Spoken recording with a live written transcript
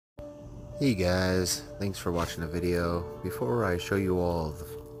Hey guys, thanks for watching the video. Before I show you all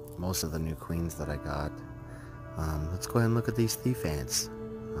most of the new queens that I got, let's go ahead and look at these thief ants.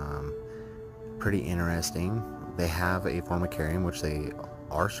 Pretty interesting. They have a formicarium which they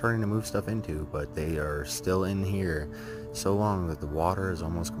are starting to move stuff into, but they are still in here so long that the water is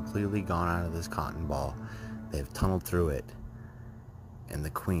almost completely gone out of this cotton ball. They've tunneled through it, and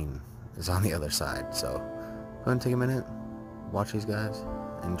the queen is on the other side. So go ahead and take a minute, watch these guys,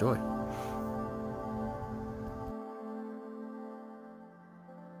 enjoy.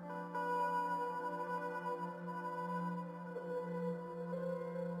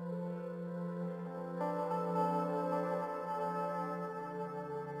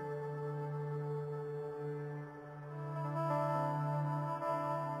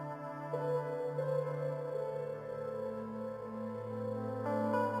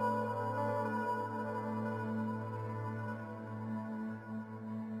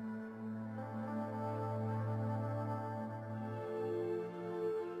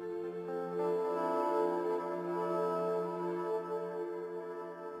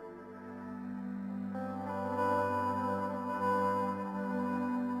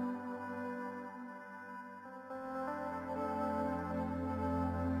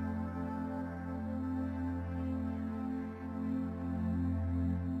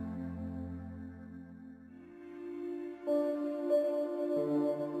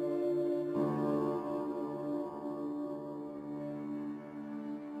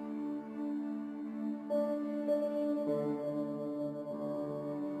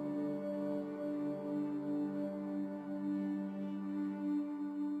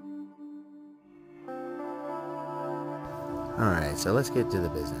 Alright, so let's get to the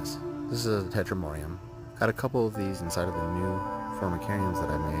business. This is a Tetramorium. Got a couple of these inside of the new formicariums that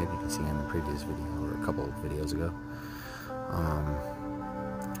I made. You can see in the previous video, or a couple of videos ago.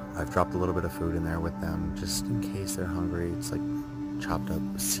 I've dropped a little bit of food in there with them, just in case they're hungry. It's like chopped up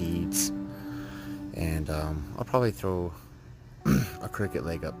seeds. And I'll probably throw a cricket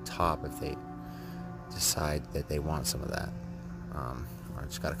leg up top if they decide that they want some of that. I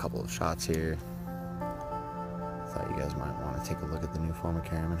just got a couple of shots here. Thought you guys might want to take a look at the new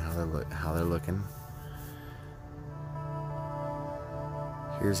formicarium and how they're looking.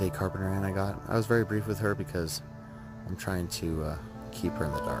 Here's a carpenter ant I got. I was very brief with her because I'm trying to keep her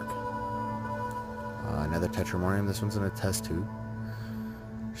in the dark. Another Tetramorium. This one's in a test tube.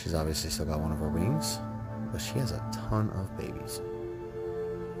 She's obviously still got one of her wings, but she has a ton of babies.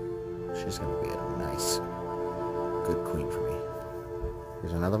 She's going to be a nice, good queen for me.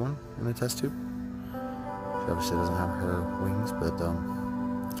 Here's another one in a test tube. She obviously doesn't have her wings, but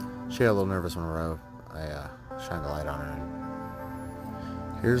she got a little nervous whenever I shined a light on her.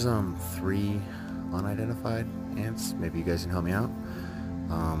 And here's 3 unidentified ants. Maybe you guys can help me out.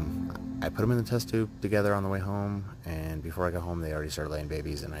 I put them in the test tube together on the way home, and before I got home they already started laying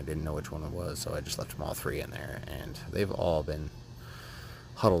babies, and I didn't know which one it was, so I just left them all 3 in there, and they've all been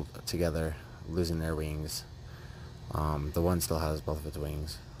huddled together, losing their wings. The one still has both of its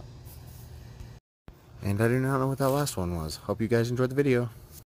wings. And I do not know what that last one was. Hope you guys enjoyed the video.